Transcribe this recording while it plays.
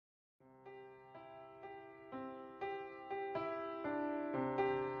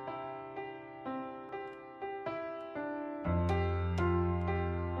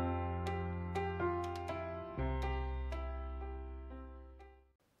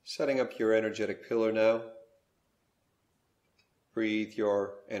Setting up your energetic pillar now. Breathe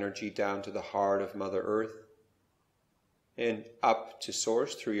your energy down to the heart of Mother Earth and up to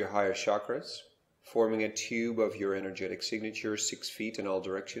Source through your higher chakras, forming a tube of your energetic signature 6 feet in all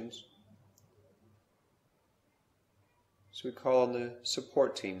directions. So we call on the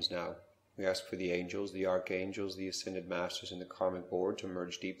support teams now. We ask for the angels, the archangels, the ascended masters, and the karmic board to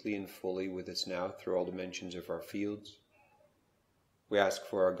merge deeply and fully with us now through all dimensions of our fields. We ask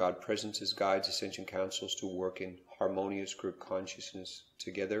for our God presences, guides, ascension councils to work in harmonious group consciousness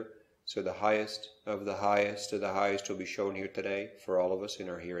together, so the highest of the highest of the highest will be shown here today for all of us in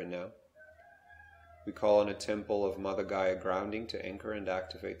our here and now. We call on a temple of Mother Gaia grounding to anchor and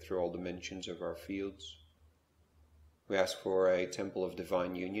activate through all dimensions of our fields. We ask for a temple of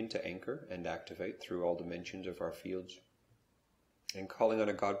divine union to anchor and activate through all dimensions of our fields. And calling on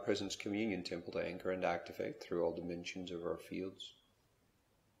a God Presence Communion temple to anchor and activate through all dimensions of our fields.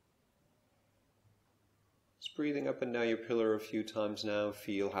 Just breathing up and down your pillar a few times now.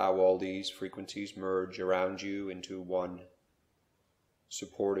 Feel how all these frequencies merge around you into one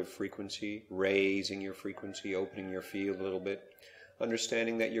supportive frequency, raising your frequency, opening your field a little bit.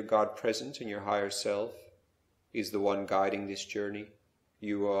 Understanding that your God Presence and your higher self is the one guiding this journey.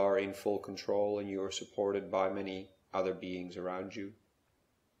 You are in full control and you are supported by many other beings around you.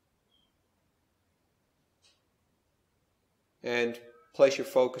 And place your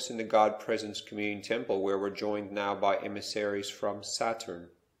focus in the God Presence Communion Temple, where we're joined now by emissaries from Saturn.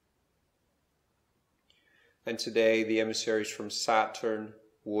 And today the emissaries from Saturn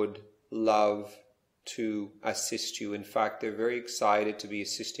would love to assist you. In fact, they're very excited to be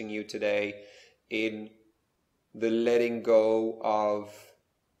assisting you today in the letting go of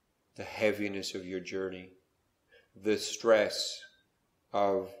the heaviness of your journey, the stress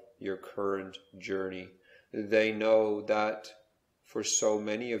of your current journey. They know that for so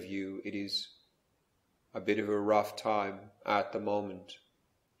many of you, it is a bit of a rough time at the moment,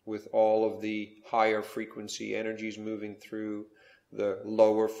 with all of the higher frequency energies moving through, the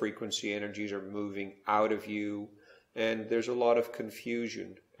lower frequency energies are moving out of you, and there's a lot of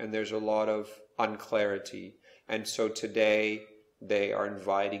confusion, and there's a lot of unclarity. And so today, they are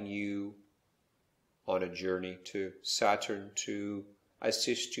inviting you on a journey to Saturn to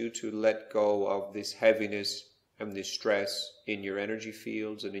assist you to let go of this heaviness and this stress in your energy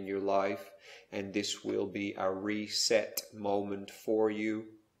fields and in your life. And this will be a reset moment for you,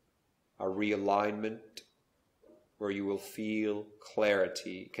 a realignment where you will feel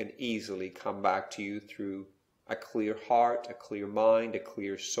clarity can easily come back to you through a clear heart, a clear mind, a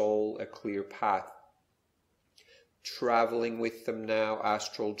clear soul, a clear path. Traveling with them now,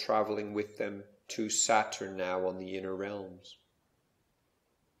 astral traveling with them to Saturn now on the inner realms.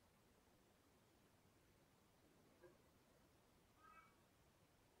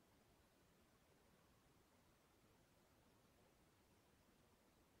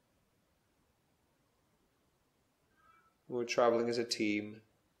 We're traveling as a team.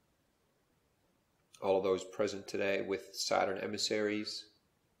 All of those present today with Saturn Emissaries,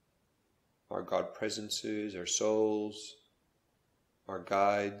 our God Presences, our souls, our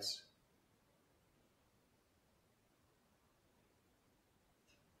guides.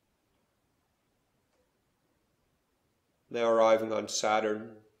 Now arriving on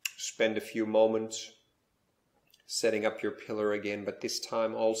Saturn, spend a few moments setting up your pillar again, but this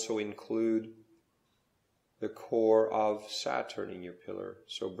time also include the core of Saturn in your pillar.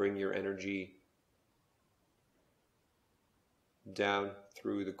 So bring your energy down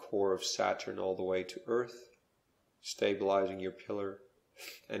through the core of Saturn all the way to Earth, stabilizing your pillar,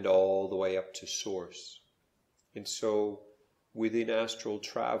 and all the way up to Source. And so within astral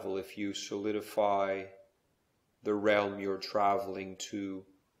travel, if you solidify the realm you're traveling to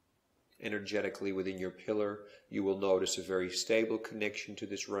energetically within your pillar, you will notice a very stable connection to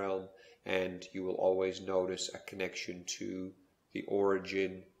this realm, and you will always notice a connection to the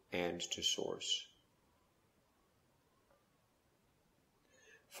origin and to Source.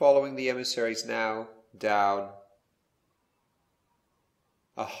 Following the emissaries now down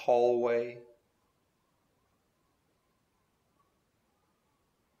a hallway,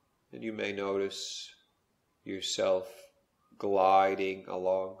 and you may notice yourself gliding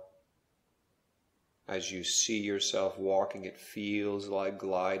along. As you see yourself walking, it feels like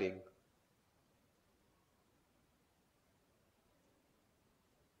gliding.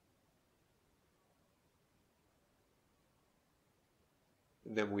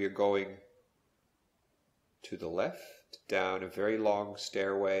 And then we are going to the left, down a very long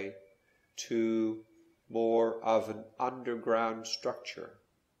stairway to more of an underground structure.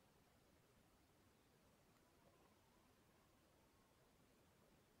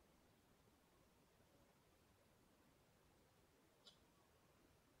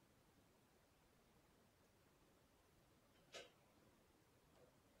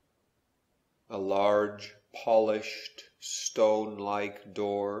 a large, polished, stone-like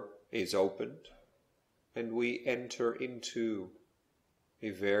door is opened, and we enter into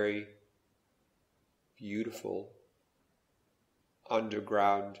a very beautiful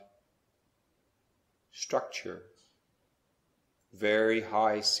underground structure. Very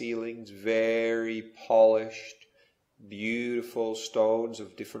high ceilings, very polished, beautiful stones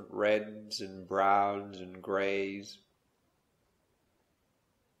of different reds and browns and greys.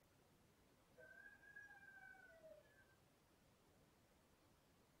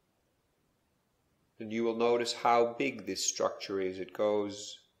 And you will notice how big this structure is. It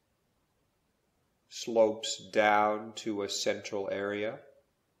slopes down to a central area,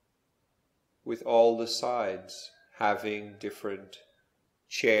 with all the sides having different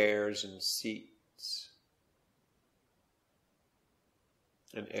chairs and seats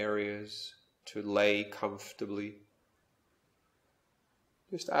and areas to lay comfortably.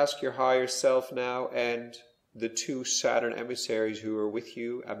 Just ask your higher self now, and the two Saturn emissaries who are with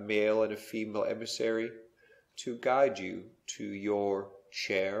you, a male and a female emissary, to guide you to your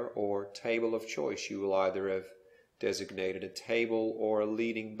chair or table of choice. You will either have designated a table or a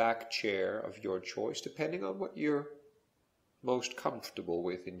leaning back chair of your choice, depending on what you're most comfortable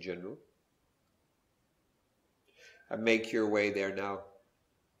with in general. And make your way there now.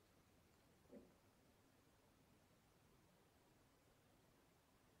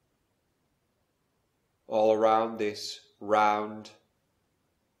 All around this round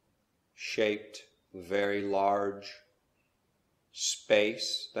shaped, very large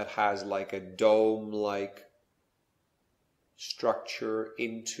space that has like a dome-like structure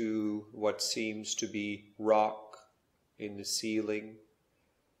into what seems to be rock in the ceiling.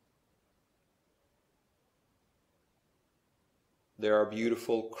 There are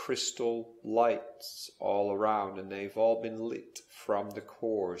beautiful crystal lights all around, and they've all been lit from the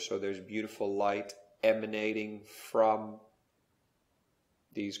core, so there's beautiful light emanating from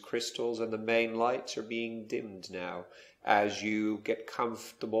these crystals, and the main lights are being dimmed now as you get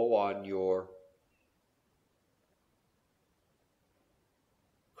comfortable on your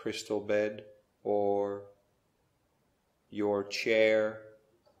crystal bed or your chair,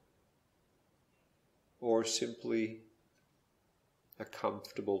 or simply a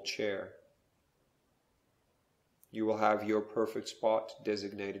comfortable chair. You will have your perfect spot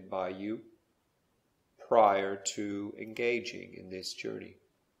designated by you prior to engaging in this journey.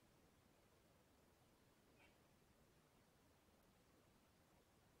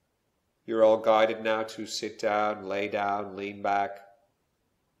 You're all guided now to sit down, lay down, lean back.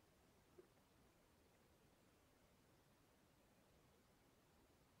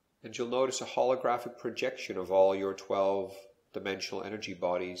 And you'll notice a holographic projection of all your 12-dimensional energy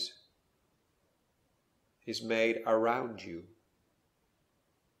bodies is made around you.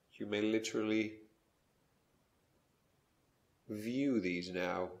 You may literally view these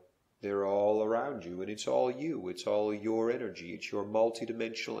now. They're all around you, and it's all you. It's all your energy. It's your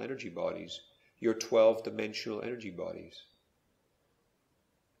multi-dimensional energy bodies, your 12-dimensional energy bodies.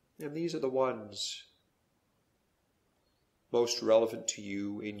 And these are the ones most relevant to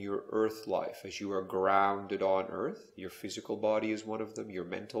you in your earth life as you are grounded on earth. Your physical body is one of them, your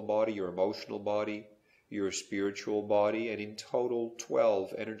mental body, your emotional body, your spiritual body, and in total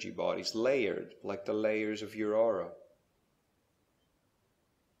 12 energy bodies, layered like the layers of your aura.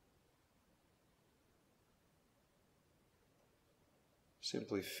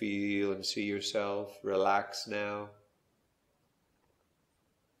 Simply feel and see yourself. Relax now.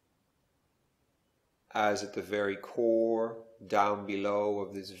 As at the very core, down below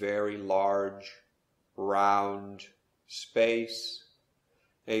of this very large, round space,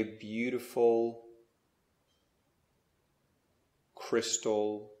 a beautiful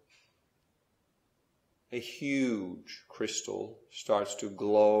crystal, a huge crystal starts to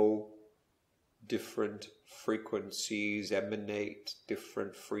glow. Different frequencies emanate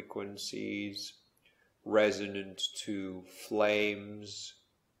different frequencies, resonant to flames,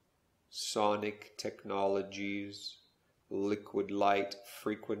 sonic technologies, liquid light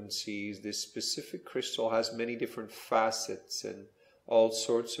frequencies. This specific crystal has many different facets and all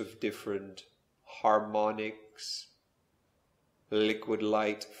sorts of different harmonics. Liquid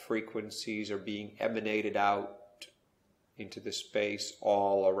light frequencies are being emanated out into the space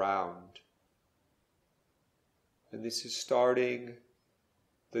all around. And this is starting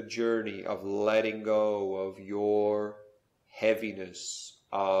the journey of letting go of your heaviness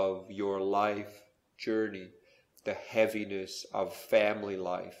of your life journey, the heaviness of family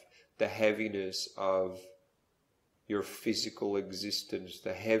life, the heaviness of your physical existence,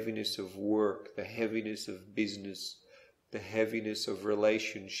 the heaviness of work, the heaviness of business, the heaviness of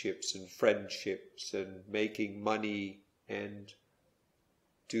relationships and friendships and making money and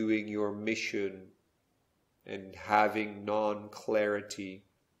doing your mission and having non-clarity.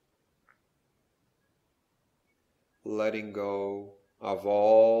 Letting go of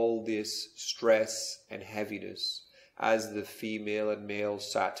all this stress and heaviness as the female and male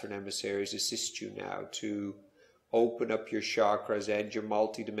Saturn emissaries assist you now to open up your chakras and your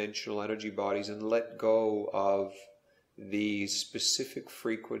multidimensional energy bodies and let go of these specific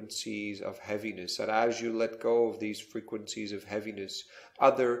frequencies of heaviness. And as you let go of these frequencies of heaviness,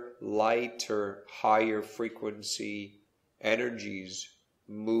 other lighter, higher frequency energies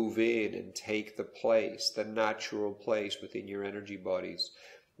move in and take the place, the natural place within your energy bodies.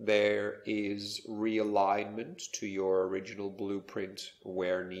 There is realignment to your original blueprint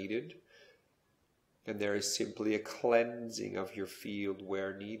where needed, and there is simply a cleansing of your field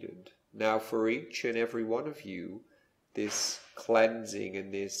where needed. Now for each and every one of you, this cleansing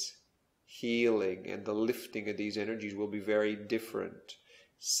and this healing and the lifting of these energies will be very different.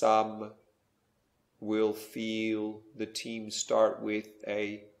 Some will feel the team start with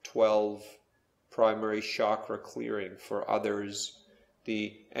a 12 primary chakra clearing. For others,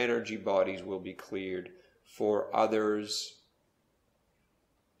 the energy bodies will be cleared. For others,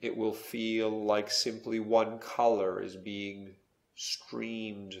 it will feel like simply one color is being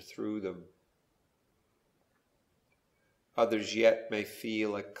streamed through them. Others yet may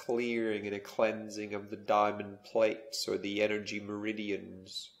feel a clearing and a cleansing of the diamond plates or the energy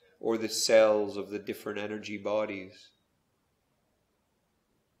meridians or the cells of the different energy bodies.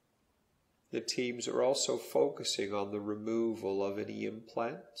 The teams are also focusing on the removal of any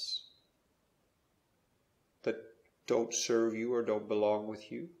implants that don't serve you or don't belong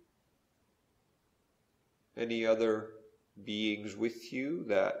with you. Any other beings with you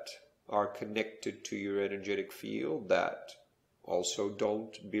that are connected to your energetic field that also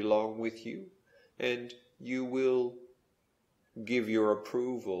don't belong with you, and you will give your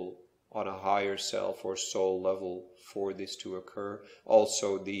approval on a higher self or soul level for this to occur.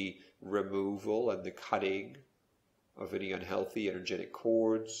 Also the removal and the cutting of any unhealthy energetic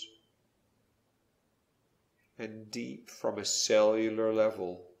cords, and deep from a cellular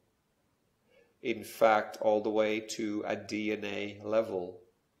level, in fact all the way to a DNA level,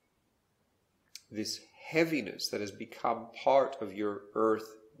 this heaviness that has become part of your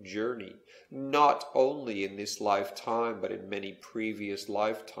earth journey, not only in this lifetime but in many previous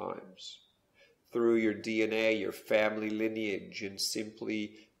lifetimes, through your DNA, your family lineage, and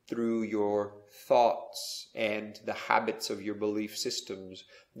simply through your thoughts and the habits of your belief systems.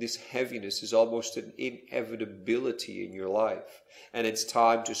 This heaviness is almost an inevitability in your life, and it's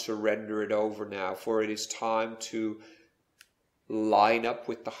time to surrender it over now, for it is time to line up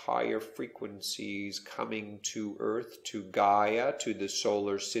with the higher frequencies coming to Earth, to Gaia, to the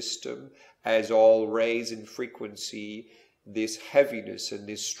solar system. As all raise in frequency, this heaviness and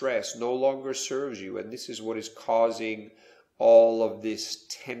this stress no longer serves you, and this is what is causing all of this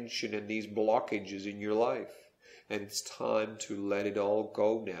tension and these blockages in your life. And it's time to let it all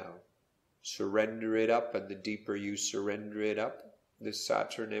go now. Surrender it up, and the deeper you surrender it up, the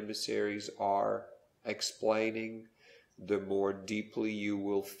Saturn emissaries are explaining, the more deeply you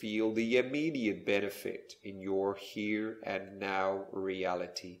will feel the immediate benefit in your here and now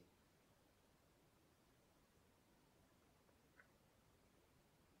reality.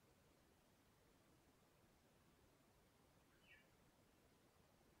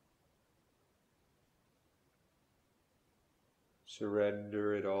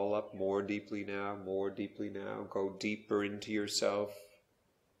 Surrender it all up more deeply now, more deeply now. Go deeper into yourself,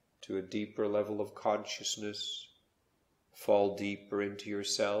 to a deeper level of consciousness. Fall deeper into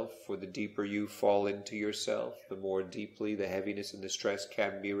yourself, for the deeper you fall into yourself, the more deeply the heaviness and the stress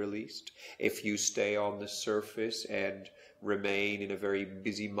can be released. If you stay on the surface and remain in a very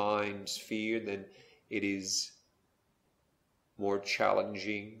busy mind sphere, then it is more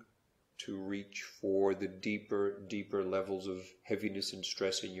challenging to reach for the deeper levels of heaviness and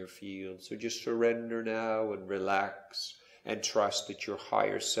stress in your field. So just surrender now and relax, and trust that your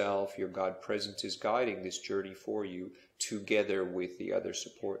higher self, your God presence, is guiding this journey for you, together with the other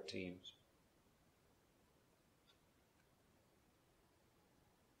support teams.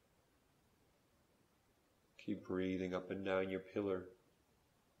 Keep breathing up and down your pillar.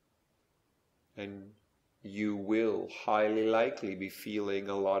 And you will highly likely be feeling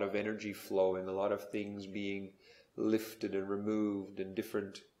a lot of energy flowing, a lot of things being lifted and removed, and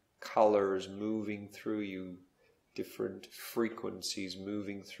different colors moving through you, different frequencies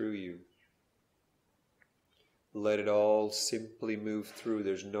moving through you. Let it all simply move through.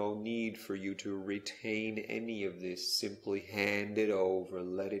 There's no need for you to retain any of this. Simply hand it over,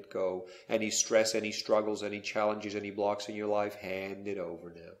 let it go. Any stress, any struggles, any challenges, any blocks in your life, hand it over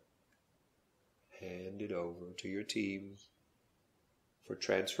now. Hand it over to your teams for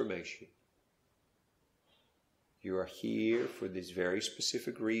transformation. You are here for this very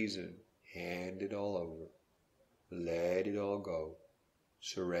specific reason. Hand it all over. Let it all go.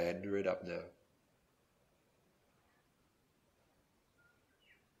 Surrender it up now.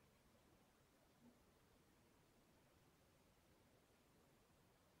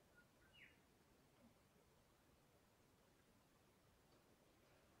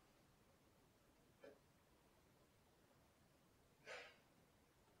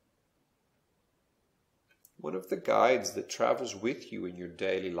 One of the guides that travels with you in your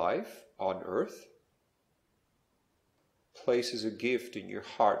daily life on Earth places a gift in your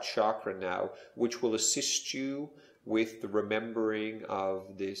heart chakra now, which will assist you with the remembering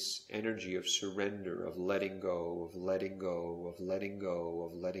of this energy of surrender, of letting go, of letting go, of letting go,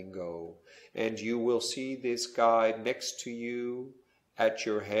 of letting go. And you will see this guide next to you, at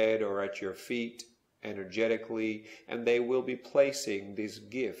your head or at your feet, energetically, and they will be placing this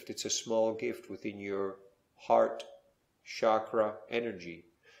gift. It's a small gift within your heart chakra energy,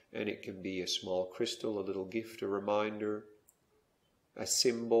 and it can be a small crystal, a little gift, a reminder, a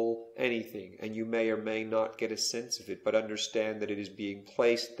symbol, anything, and you may or may not get a sense of it, but understand that it is being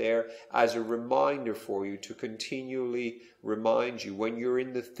placed there as a reminder for you to continually remind you when you're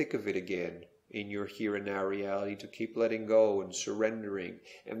in the thick of it again in your here and now reality, to keep letting go and surrendering,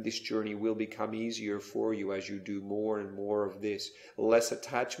 and this journey will become easier for you as you do more and more of this. Less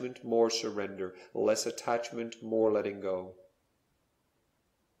attachment, more surrender. Less attachment, more letting go.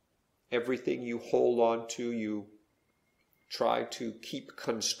 Everything you hold on to, you try to keep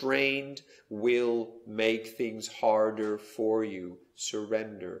constrained, will make things harder for you.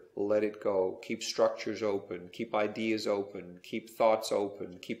 Surrender, let it go. Keep structures open, keep ideas open, keep thoughts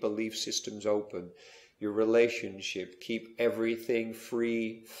open, keep belief systems open. Your relationship, keep everything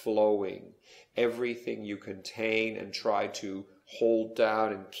free flowing. Everything you contain and try to hold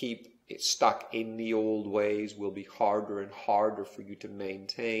down and keep it stuck in the old ways will be harder and harder for you to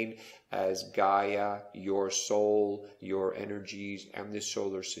maintain as Gaia, your soul, your energies, and the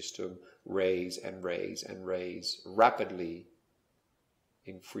solar system raise and raise and raise rapidly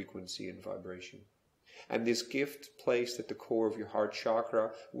in frequency and vibration. And this gift placed at the core of your heart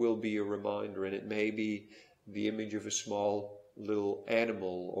chakra will be a reminder, and it may be the image of a small little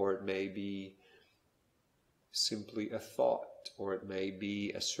animal, or it may be simply a thought, or it may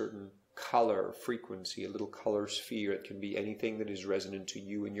be a certain color, frequency, a little color sphere. It can be anything that is resonant to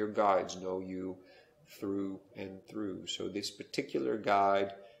you, and your guides know you through and through. So this particular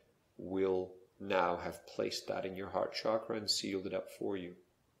guide will now have placed that in your heart chakra and sealed it up for you.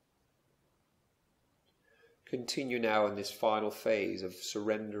 Continue now in this final phase of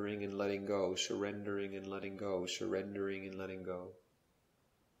surrendering and letting go, surrendering and letting go, surrendering and letting go.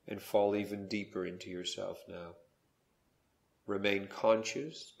 And fall even deeper into yourself now. Remain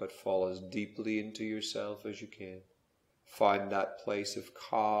conscious, but fall as deeply into yourself as you can. Find that place of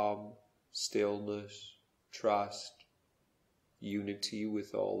calm, stillness, trust, unity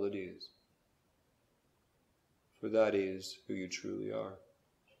with all that is. For that is who you truly are.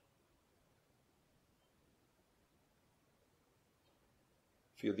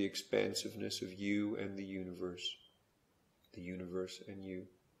 Feel the expansiveness of you and the universe and you.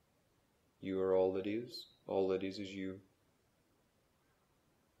 You are all that is you.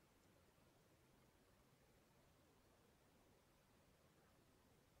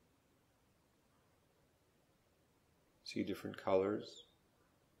 See different colors.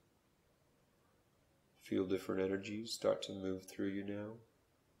 Feel different energies start to move through you now.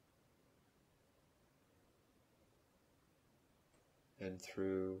 And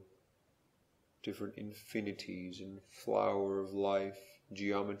through different infinities and flower of life,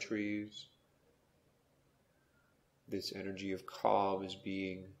 geometries. This energy of calm is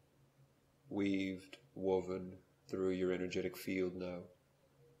being weaved, woven through your energetic field now.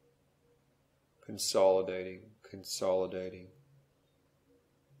 Consolidating, consolidating.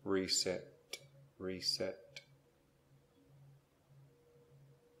 Reset, reset.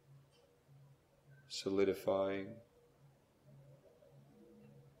 Solidifying.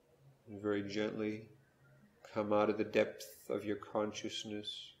 And very gently come out of the depth of your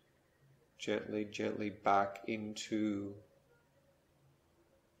consciousness, gently, gently back into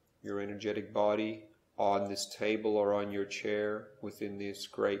your energetic body on this table or on your chair within this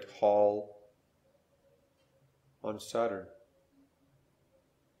great hall on Saturn.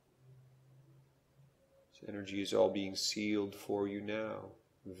 This energy is all being sealed for you now.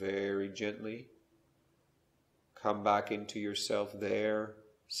 Very gently. Come back into yourself there.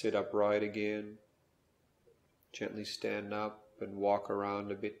 Sit upright again. Gently stand up and walk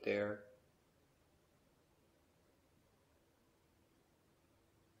around a bit there.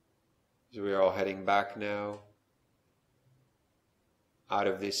 So we are all heading back now. Out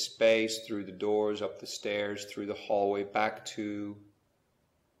of this space, through the doors, up the stairs, through the hallway, back to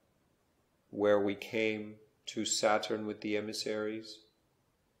where we came, to Saturn with the emissaries.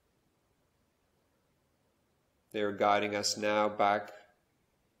 They are guiding us now back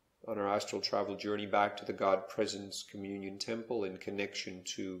on our astral travel journey back to the God Presence Communion Temple in connection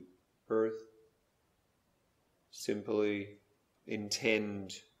to Earth. Simply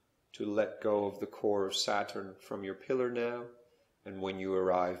intend to let go of the core of Saturn from your pillar now, and when you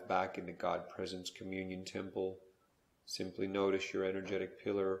arrive back in the God Presence Communion Temple, simply notice your energetic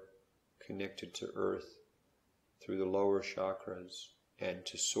pillar connected to Earth through the lower chakras and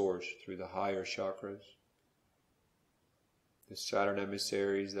to Source through the higher chakras. The Saturn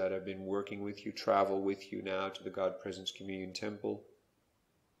emissaries that have been working with you travel with you now to the God Presence Communion Temple.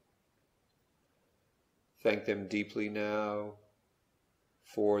 Thank them deeply now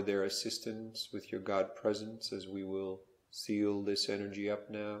for their assistance with your God Presence as we will seal this energy up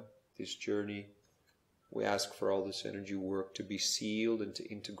now, this journey. We ask for all this energy work to be sealed and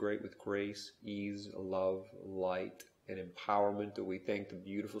to integrate with grace, ease, love, light, and empowerment. That we thank the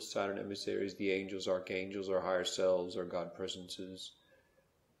beautiful Saturn emissaries, the angels, archangels, our higher selves, our God Presences,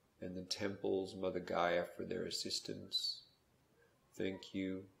 and the temples, Mother Gaia, for their assistance. Thank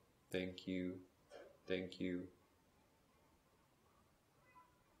you, thank you, thank you.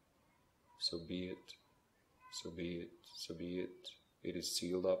 So be it, so be it, so be it. It is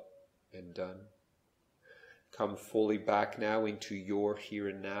sealed up and done. Come fully back now into your here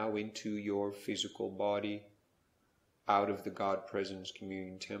and now, into your physical body, out of the God Presence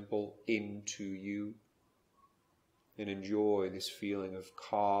Communion Temple, into you, and enjoy this feeling of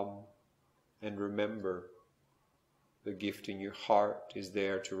calm. And remember, the gift in your heart is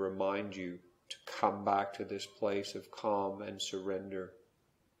there to remind you to come back to this place of calm and surrender,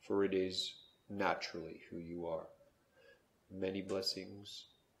 for it is naturally who you are. Many blessings,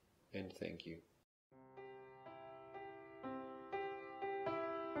 and thank you.